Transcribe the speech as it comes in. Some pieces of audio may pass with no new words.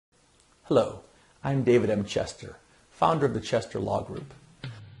Hello, I'm David M. Chester, founder of the Chester Law Group,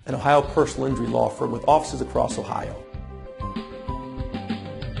 an Ohio personal injury law firm with offices across Ohio.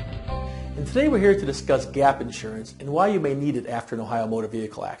 And today we're here to discuss gap insurance and why you may need it after an Ohio motor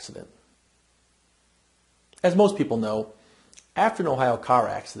vehicle accident. As most people know, after an Ohio car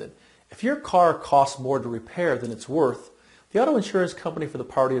accident, if your car costs more to repair than it's worth, the auto insurance company for the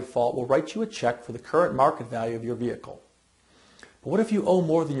party at fault will write you a check for the current market value of your vehicle. But what if you owe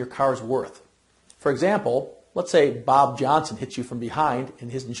more than your car is worth? For example, let's say Bob Johnson hits you from behind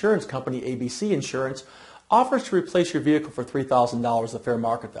and his insurance company, ABC Insurance, offers to replace your vehicle for $3,000 the fair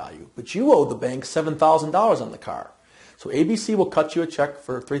market value, but you owe the bank $7,000 on the car. So ABC will cut you a check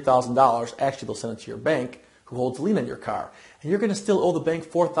for $3,000, actually they'll send it to your bank, who holds a lien on your car, and you're going to still owe the bank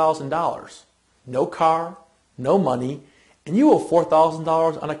 $4,000. No car, no money, and you owe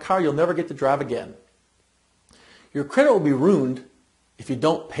 $4,000 on a car you'll never get to drive again. Your credit will be ruined if you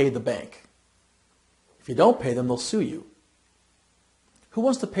don't pay the bank. If you don't pay them, they'll sue you. Who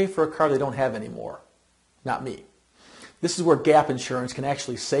wants to pay for a car they don't have anymore? Not me. This is where gap insurance can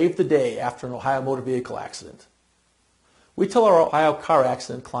actually save the day after an Ohio motor vehicle accident. We tell our Ohio car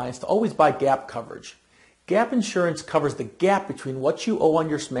accident clients to always buy gap coverage. Gap insurance covers the gap between what you owe on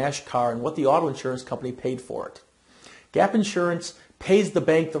your smashed car and what the auto insurance company paid for it. Gap insurance pays the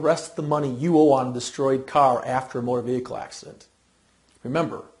bank the rest of the money you owe on a destroyed car after a motor vehicle accident.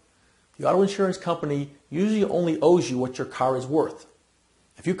 Remember, the auto insurance company usually only owes you what your car is worth.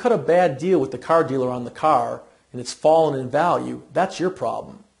 If you cut a bad deal with the car dealer on the car and it's fallen in value, that's your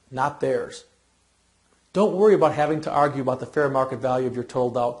problem, not theirs. Don't worry about having to argue about the fair market value of your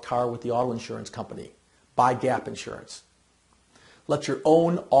totaled out car with the auto insurance company. Buy gap insurance. Let your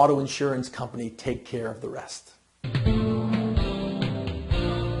own auto insurance company take care of the rest.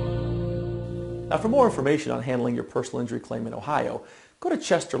 Now, for more information on handling your personal injury claim in Ohio, go to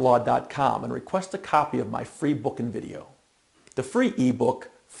chesterlaw.com and request a copy of my free book and video. The free ebook,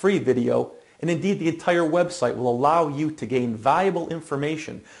 free video, and indeed the entire website will allow you to gain valuable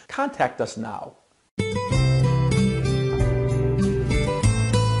information. Contact us now